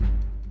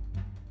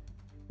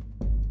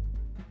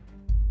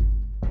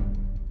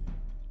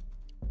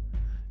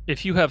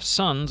If you have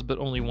sons but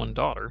only one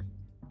daughter,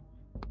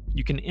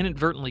 you can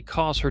inadvertently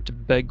cause her to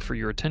beg for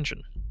your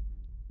attention.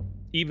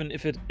 Even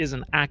if it is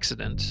an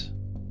accident,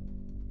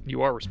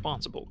 you are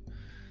responsible.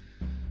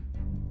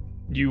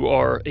 You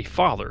are a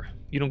father.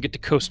 You don't get to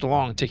coast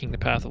along taking the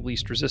path of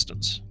least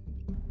resistance.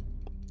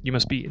 You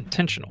must be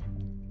intentional.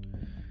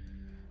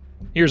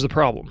 Here's the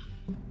problem.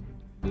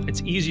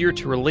 It's easier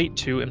to relate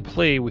to and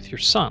play with your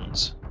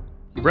sons.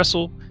 You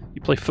wrestle,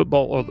 you play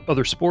football or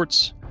other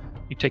sports,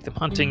 you take them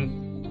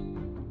hunting,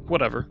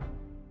 whatever.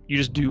 You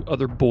just do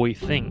other boy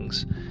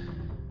things.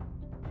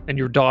 And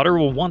your daughter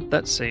will want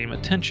that same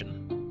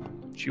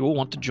attention. She will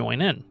want to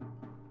join in.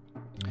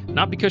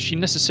 Not because she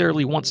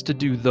necessarily wants to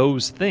do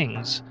those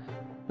things,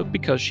 but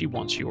because she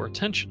wants your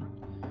attention.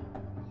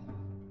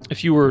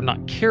 If you are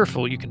not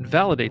careful, you can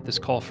validate this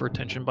call for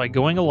attention by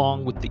going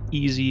along with the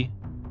easy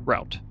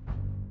route,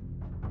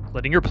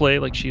 letting her play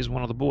like she is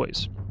one of the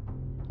boys.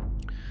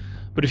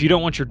 But if you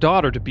don't want your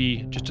daughter to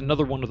be just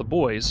another one of the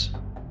boys,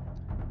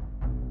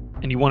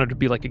 and you want her to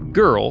be like a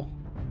girl,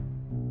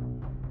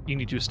 you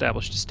need to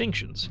establish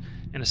distinctions.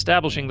 And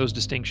establishing those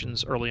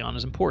distinctions early on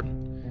is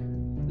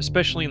important,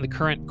 especially in the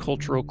current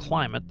cultural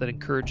climate that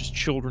encourages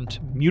children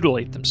to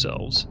mutilate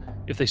themselves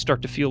if they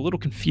start to feel a little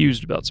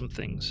confused about some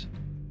things.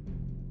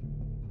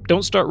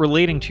 Don't start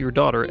relating to your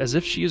daughter as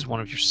if she is one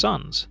of your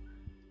sons.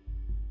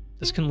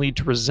 This can lead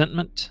to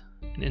resentment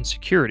and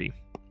insecurity.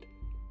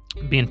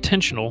 Be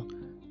intentional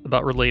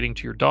about relating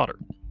to your daughter.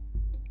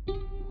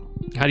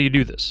 How do you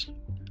do this?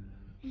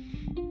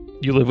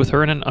 You live with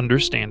her in an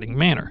understanding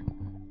manner.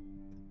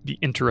 Be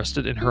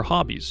interested in her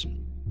hobbies.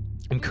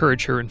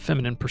 Encourage her in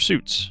feminine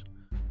pursuits.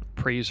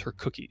 Praise her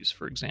cookies,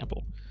 for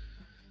example.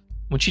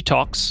 When she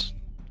talks,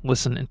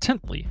 listen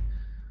intently,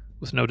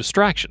 with no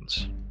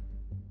distractions.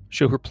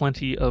 Show her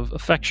plenty of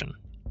affection.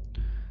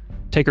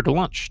 Take her to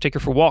lunch, take her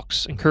for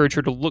walks, encourage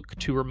her to look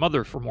to her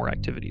mother for more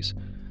activities,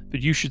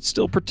 but you should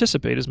still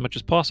participate as much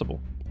as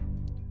possible.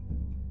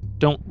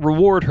 Don't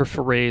reward her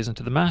forays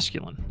into the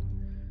masculine,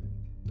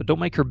 but don't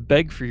make her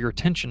beg for your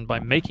attention by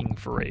making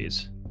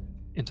forays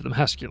into the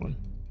masculine.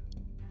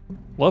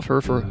 Love her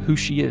for who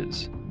she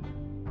is,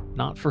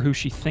 not for who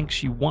she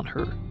thinks you want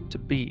her to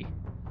be.